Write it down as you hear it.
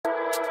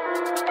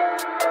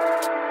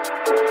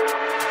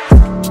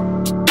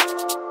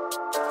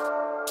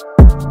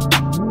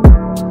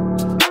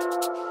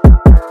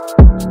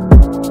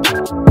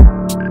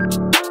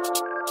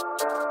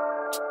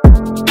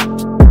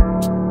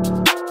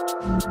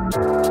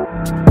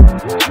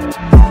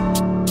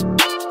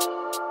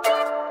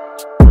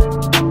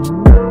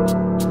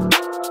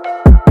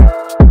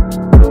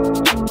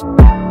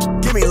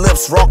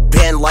Rock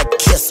band like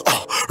Kiss.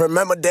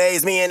 Remember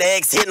days me and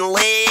X hitting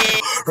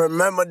lead.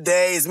 Remember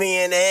days me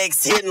and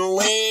X hitting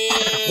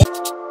lead.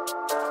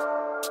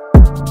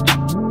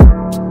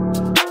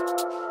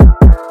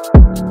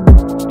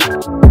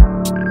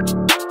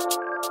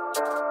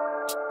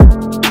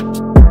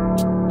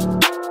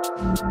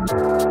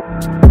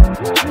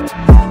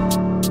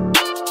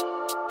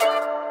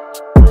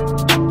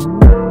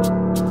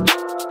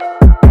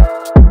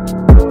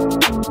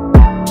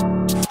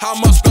 How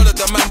much blood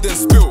the man didn't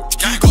spill?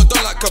 He got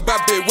done like a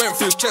bad bitch, went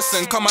through his chest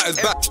and come out his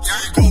back.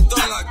 Got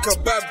done like a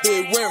bad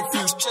bitch, went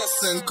through his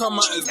chest and come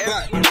out his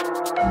back.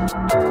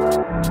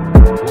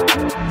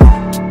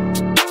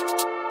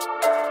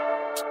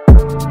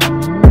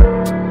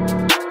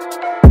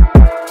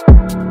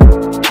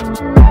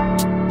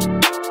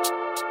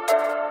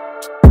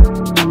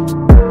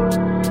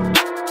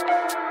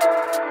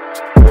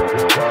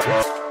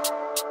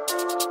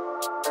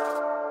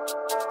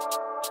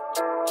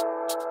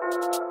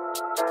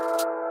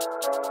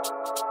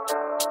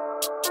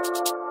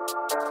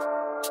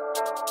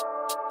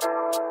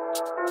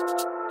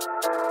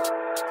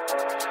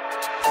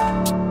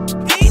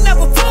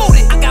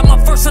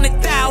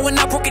 When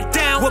I broke it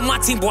down with my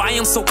team, boy, I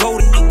am so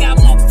goated. I got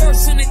my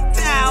first in it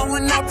down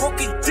when I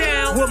broke it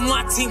down with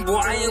my team, boy,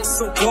 I am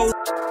so goated.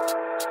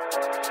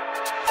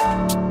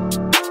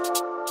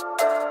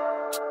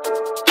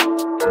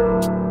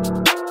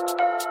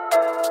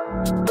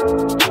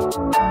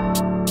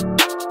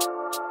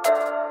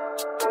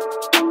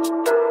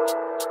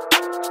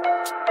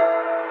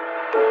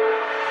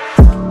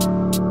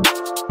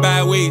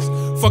 Bad ways,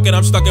 fuck it,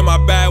 I'm stuck in my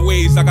bad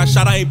ways. I got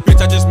shot, I ain't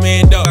bitch, I just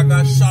manned up. I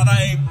got shot,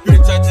 I ain't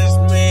bitch, I just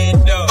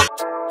manned up.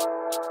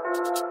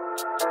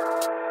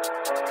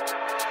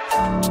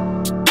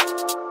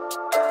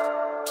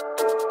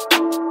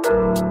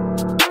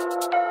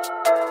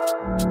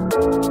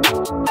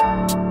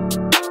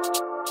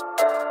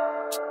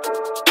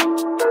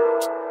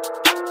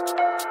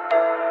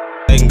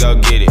 They can go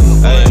get it.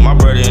 Hey, my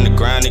brother in the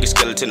grind, nigga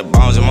skeleton the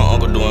bones, and my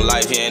uncle doing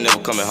life, he ain't never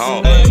coming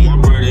home. Hey, my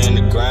brother in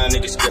the grind,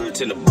 nigga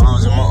skeleton the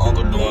bones, and my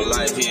uncle doing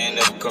life, he ain't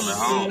never coming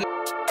home.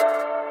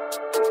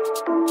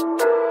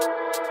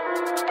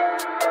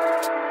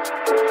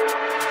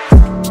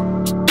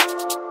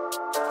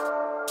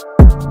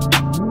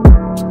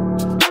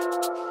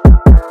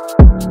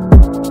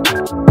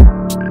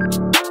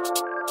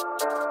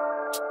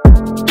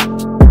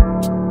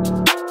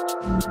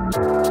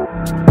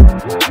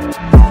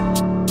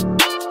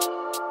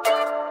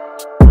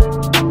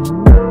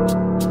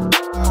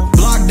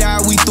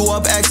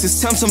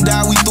 Since TimTim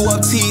died, we threw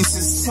up T's.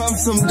 Since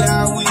TimTim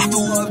died, we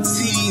threw up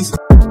T's.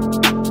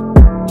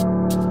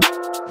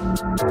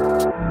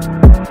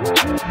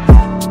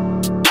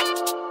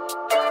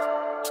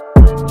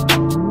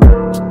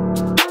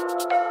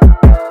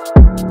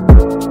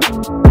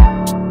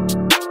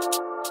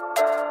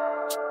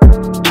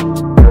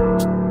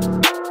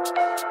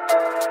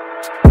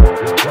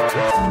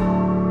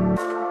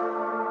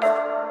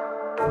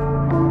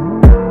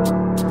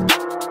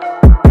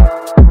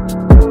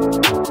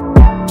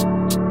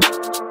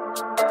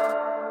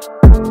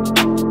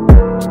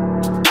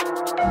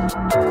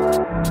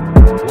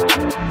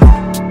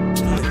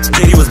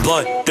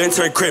 Then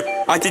turn crip.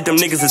 I think them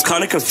niggas is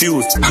kinda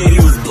confused. Yeah, he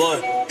was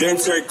blood. Then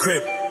turn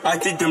crip. I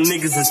think them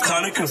niggas is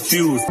kinda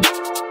confused.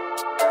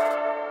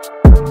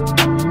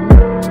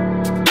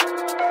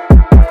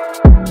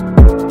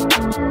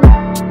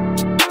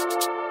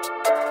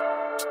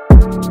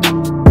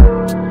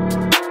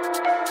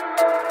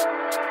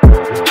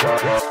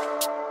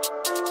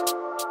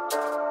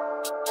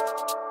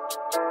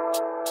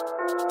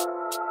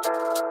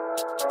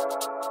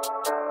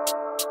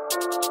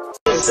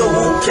 It's a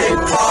who-cake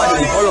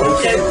party,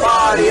 who-cake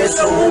party, it's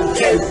a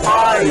who-cake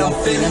party. I'm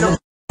feeling the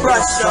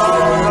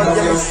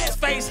pressure.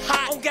 Face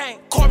hot on gang.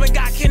 Corbin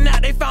got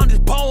kidnapped, they found his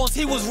bones,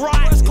 he was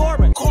right. Where's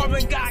Corbin?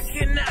 Corbin got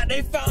kidnapped,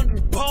 they found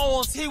his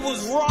bones, he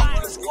was right.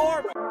 Where's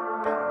Corbin?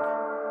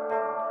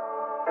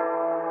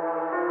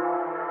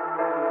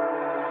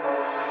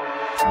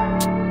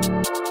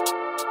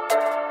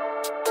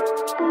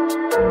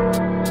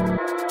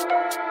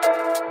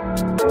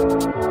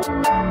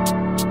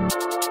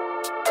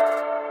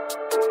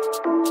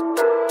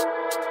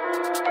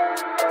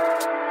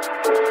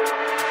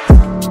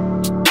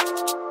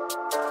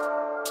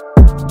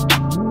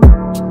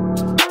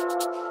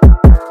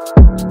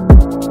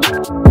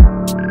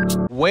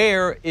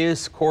 Where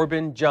is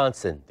Corbin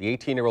Johnson? The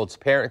 18-year-old's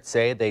parents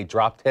say they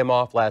dropped him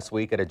off last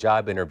week at a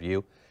job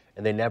interview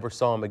and they never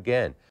saw him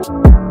again.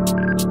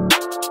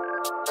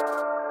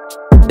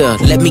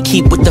 doctor, let me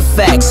keep with the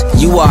facts.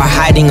 You are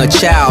hiding a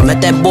child,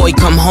 let that boy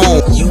come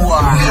home. You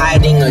are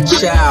hiding a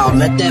child,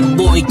 let that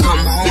boy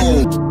come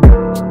home.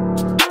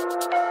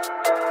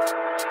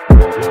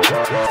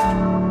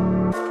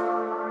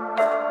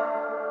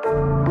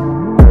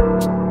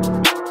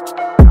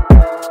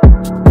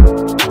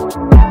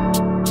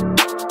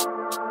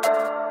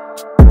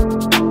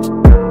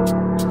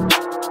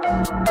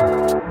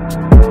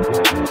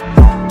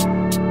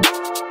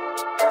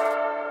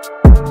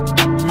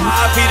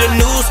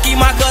 Nuski,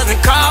 my cousin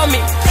called me.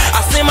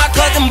 I seen my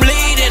cousin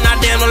bleeding, I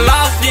damn near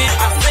lost it.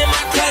 I seen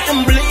my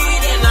cousin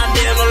bleeding, I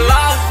damn near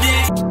lost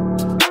it.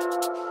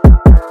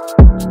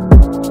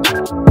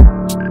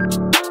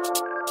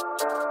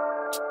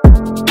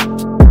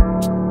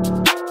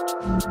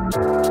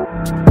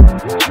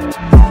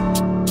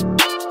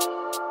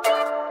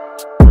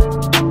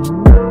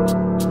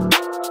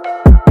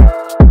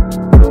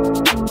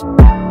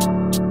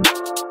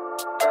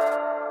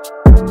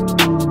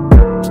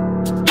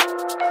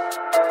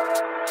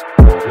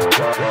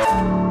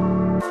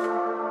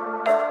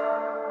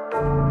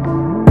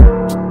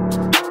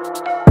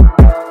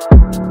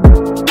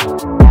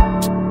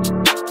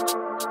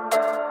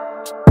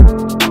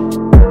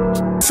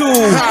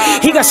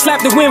 He got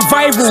slapped and went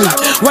viral.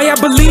 Why I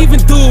believe in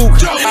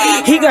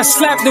Duke? He got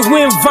slapped and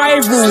went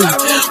viral.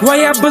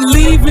 Why I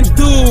believe in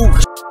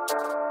Duke?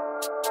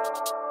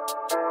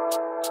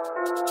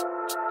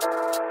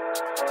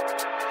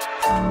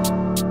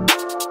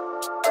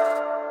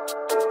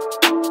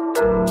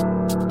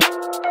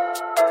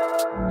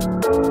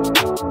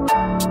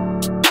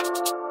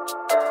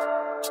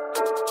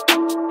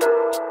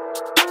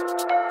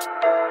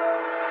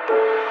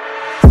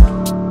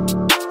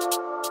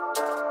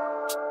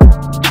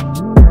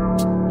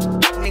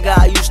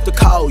 I used to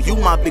call you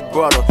my big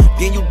brother.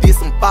 Then you did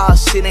some foul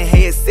shit and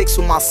had sex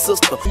with my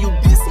sister. You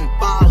did some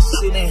foul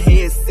shit and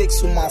had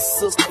sex with my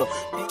sister.